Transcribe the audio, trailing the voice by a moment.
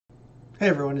Hey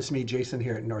everyone, it's me, Jason,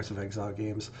 here at North of Exile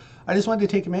Games. I just wanted to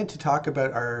take a minute to talk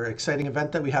about our exciting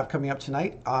event that we have coming up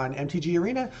tonight on MTG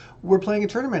Arena. We're playing a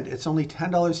tournament. It's only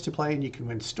 $10 to play, and you can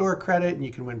win store credit, and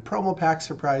you can win promo packs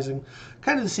for prizing.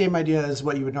 Kind of the same idea as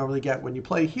what you would normally get when you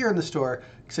play here in the store,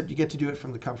 except you get to do it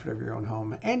from the comfort of your own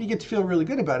home. And you get to feel really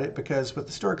good about it, because with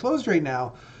the store closed right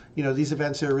now, you know, these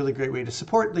events are a really great way to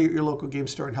support your local game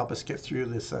store and help us get through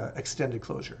this extended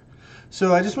closure.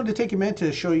 So I just wanted to take a minute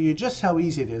to show you just how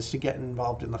easy it is to get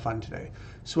involved in the fun today.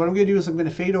 So what I'm going to do is I'm going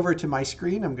to fade over to my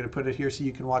screen. I'm going to put it here so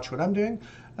you can watch what I'm doing.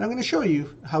 And I'm going to show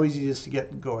you how easy it is to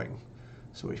get going.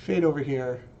 So we fade over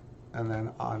here, and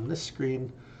then on this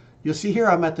screen, you'll see here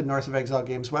I'm at the North of Exile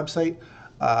Games website.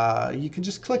 You can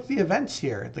just click the events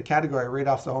here, the category right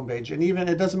off the homepage. And even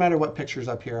it doesn't matter what picture's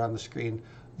up here on the screen.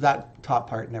 That top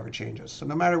part never changes. So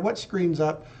no matter what screen's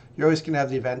up, you're always going to have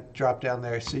the event drop down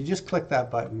there. So you just click that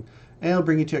button, and it'll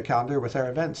bring you to a calendar with our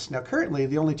events. Now, currently,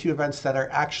 the only two events that are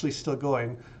actually still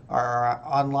going are our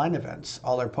online events.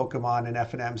 All our Pokemon and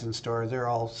F&Ms in store, they're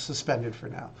all suspended for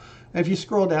now. And if you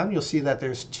scroll down, you'll see that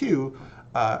there's two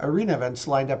arena events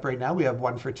lined up right now. We have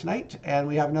one for tonight, and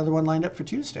we have another one lined up for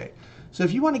Tuesday. So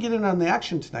if you want to get in on the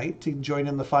action tonight to join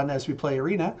in the fun as we play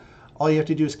Arena, all you have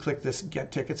to do is click this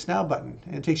Get Tickets Now button.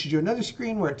 And it takes you to another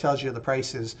screen where it tells you the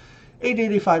price is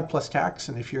 $8.85 plus tax.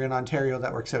 And if you're in Ontario,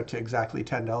 that works out to exactly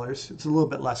 $10. It's a little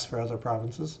bit less for other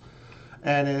provinces.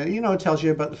 And, you know, it tells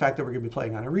you about the fact that we're going to be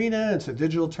playing on Arena. It's a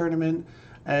digital tournament.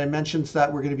 And it mentions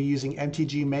that we're going to be using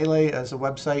MTGMelee as a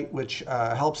website, which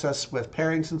helps us with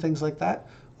pairings and things like that.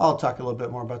 I'll talk a little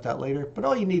bit more about that later. But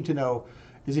all you need to know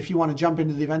is if you want to jump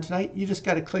into the event tonight, you just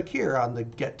got to click here on the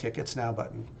Get Tickets Now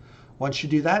button. Once you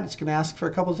do that, it's going to ask for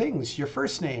a couple things: your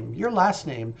first name, your last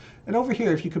name, and over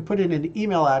here, if you could put in an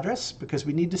email address, because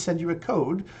we need to send you a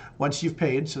code once you've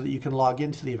paid so that you can log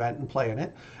into the event and play in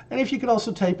it. And if you could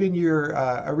also type in your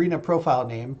Arena profile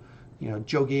name, you know,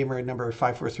 Joe Gamer number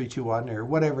 54321 or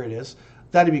whatever it is,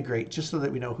 that'd be great, just so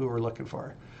that we know who we're looking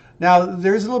for. Now,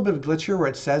 there's a little bit of a glitch here where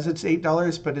it says it's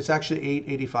 $8, but it's actually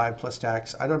 $8.85 plus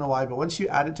tax. I don't know why, but once you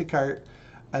add it to cart,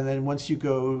 and then once you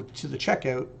go to the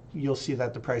checkout, you'll see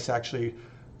that the price actually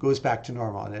goes back to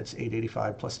normal, and it's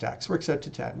 $8.85 plus tax. Works out to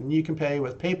 $10. And you can pay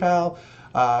with PayPal.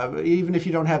 Even if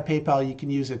you don't have PayPal, you can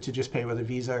use it to just pay with a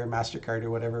Visa or MasterCard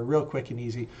or whatever, real quick and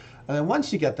easy. And then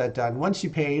once you get that done, once you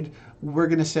paid, we're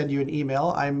going to send you an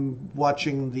email. I'm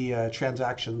watching the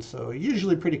transactions, so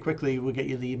usually pretty quickly we'll get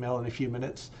you the email in a few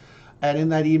minutes. And in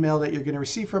that email that you're going to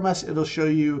receive from us, it'll show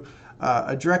you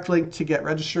a direct link to get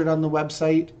registered on the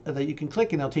website that you can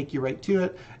click, and it'll take you right to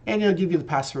it, and it'll give you the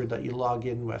password that you log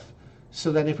in with.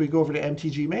 So then if we go over to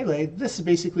MTGMelee, this is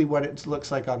basically what it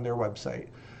looks like on their website.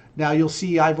 Now you'll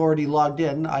see I've already logged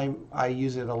in. I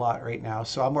use it a lot right now,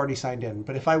 so I'm already signed in.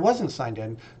 But if I wasn't signed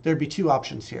in, there'd be two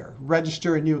options here: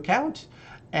 register a new account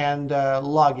and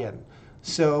log in.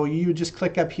 So you just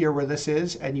click up here where this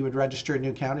is, and you would register a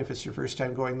new account if it's your first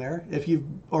time going there. If you've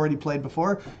already played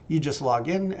before, you just log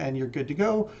in and you're good to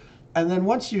go. And then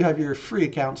once you have your free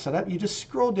account set up, you just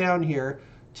scroll down here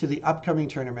to the upcoming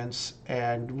tournaments.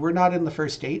 And we're not in the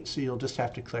first 8, so you'll just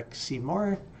have to click See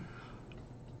More.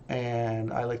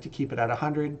 And I like to keep it at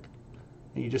 100.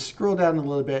 And you just scroll down a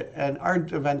little bit, and our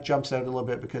event jumps out a little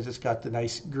bit because it's got the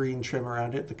nice green trim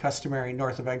around it, the customary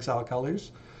North of Exile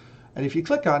colors. And if you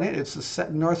click on it, it's the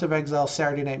North of Exile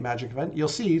Saturday Night Magic event. You'll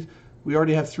see we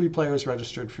already have 3 players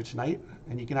registered for tonight,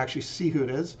 and you can actually see who it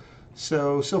is.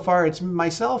 So far it's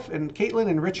myself and Caitlin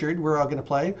and Richard. We're all going to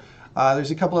play.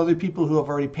 There's a couple other people who have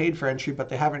already paid for entry, but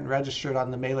they haven't registered on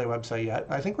the Melee website yet.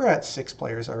 I think we're at 6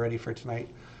 players already for tonight.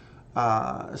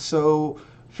 So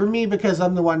for me, because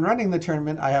I'm the one running the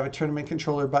tournament, I have a tournament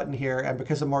controller button here, and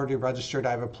because I'm already registered,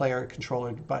 I have a player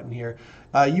controller button here.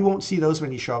 You won't see those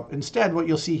when you show up. Instead, what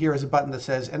you'll see here is a button that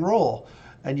says Enroll,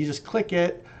 and you just click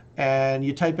it, and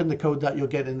you type in the code that you'll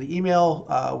get in the email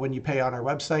when you pay on our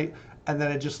website, and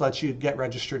then it just lets you get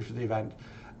registered for the event.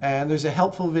 And there's a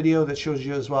helpful video that shows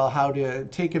you as well how to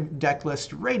take a deck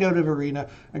list right out of Arena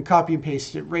and copy and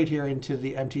paste it right here into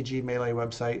the MTGMelee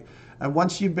website. And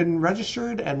once you've been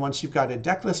registered, and once you've got a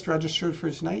deck list registered for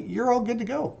tonight, you're all good to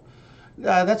go.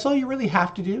 That's all you really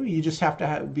have to do. You just have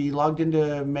to be logged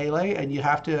into Melee, and you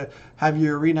have to have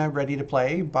your Arena ready to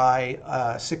play by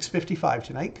 6:55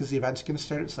 tonight, because the event's going to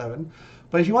start at 7.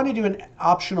 But if you want to do an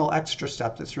optional extra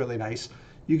step that's really nice,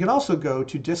 you can also go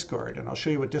to Discord, and I'll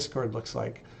show you what Discord looks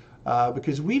like,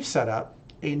 because we've set up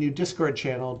a new Discord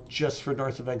channel just for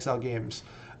North of Exile Games.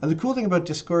 And the cool thing about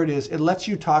Discord is it lets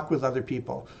you talk with other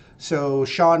people. So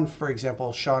Sean, for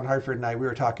example, Sean Hartford and I, we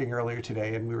were talking earlier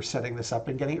today, and we were setting this up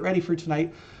and getting it ready for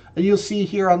tonight. And you'll see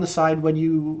here on the side when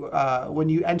you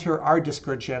enter our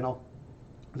Discord channel,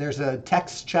 There's a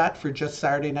text chat for just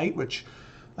Saturday night, which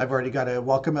I've already got a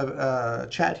welcome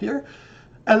chat here.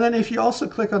 And then if you also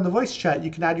click on the voice chat,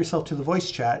 you can add yourself to the voice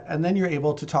chat, and then you're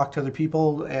able to talk to other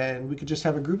people, and we could just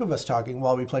have a group of us talking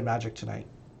while we play Magic tonight.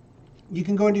 You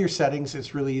can go into your settings.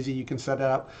 It's really easy. You can set it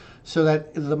up so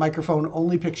that the microphone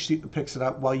only picks it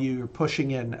up while you're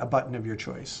pushing in a button of your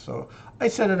choice. So I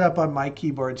set it up on my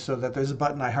keyboard so that there's a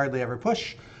button I hardly ever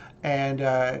push. And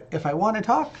if I want to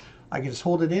talk, I can just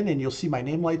hold it in and you'll see my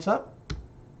name lights up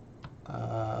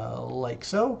like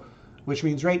so, which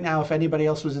means right now if anybody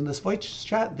else was in this voice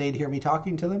chat, they'd hear me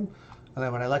talking to them. And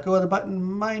then when I let go of the button,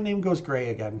 my name goes gray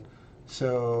again.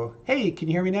 So, hey, can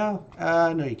you hear me now?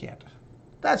 No, you can't.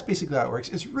 That's basically how it works.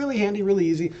 It's really handy, really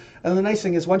easy. And the nice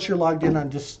thing is once you're logged in on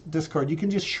Discord, you can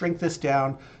just shrink this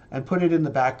down and put it in the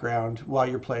background while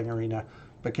you're playing Arena,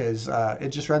 because it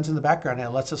just runs in the background and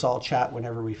it lets us all chat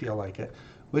whenever we feel like it,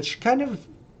 which kind of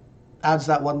adds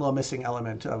that one little missing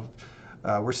element of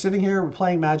we're sitting here, we're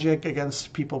playing Magic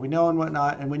against people we know and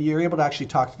whatnot, and when you're able to actually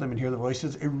talk to them and hear the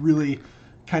voices, it really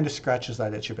kind of scratches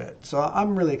that itch a bit. So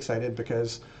I'm really excited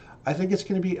because I think it's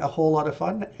going to be a whole lot of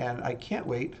fun, and I can't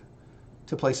wait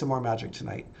to play some more Magic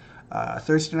tonight.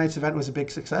 Thursday night's event was a big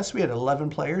success. We had 11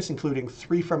 players, including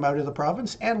 3 from out of the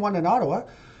province and 1 in Ottawa.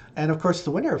 And of course,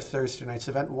 the winner of Thursday night's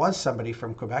event was somebody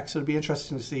from Quebec. So it'll be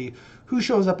interesting to see who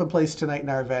shows up and plays tonight in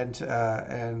our event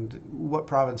and what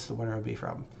province the winner will be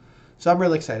from. So I'm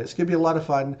really excited. It's going to be a lot of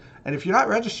fun. And if you're not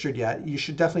registered yet, you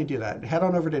should definitely do that. Head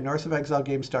on over to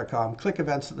northofexilegames.com, click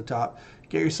events at the top,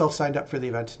 get yourself signed up for the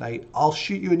event tonight. I'll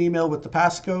shoot you an email with the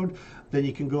passcode. Then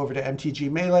you can go over to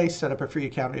MTGMelee, set up a free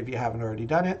account if you haven't already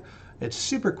done it. It's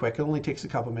super quick. It only takes a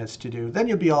couple minutes to do. Then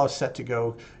you'll be all set to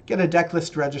go. Get a deck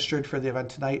list registered for the event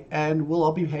tonight, and we'll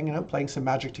all be hanging out playing some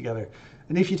Magic together.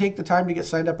 And if you take the time to get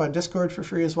signed up on Discord for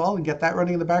free as well and get that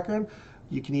running in the background,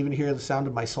 you can even hear the sound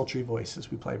of my sultry voice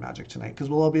as we play Magic tonight, because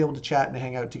we'll all be able to chat and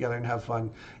hang out together and have fun,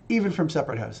 even from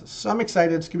separate houses. So I'm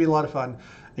excited. It's going to be a lot of fun.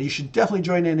 And you should definitely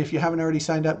join in. If you haven't already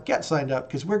signed up, get signed up,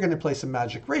 because we're going to play some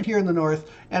Magic right here in the North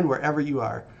and wherever you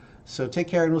are. So take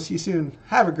care, and we'll see you soon.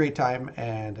 Have a great time,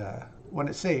 and when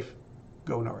it's safe,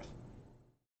 go North.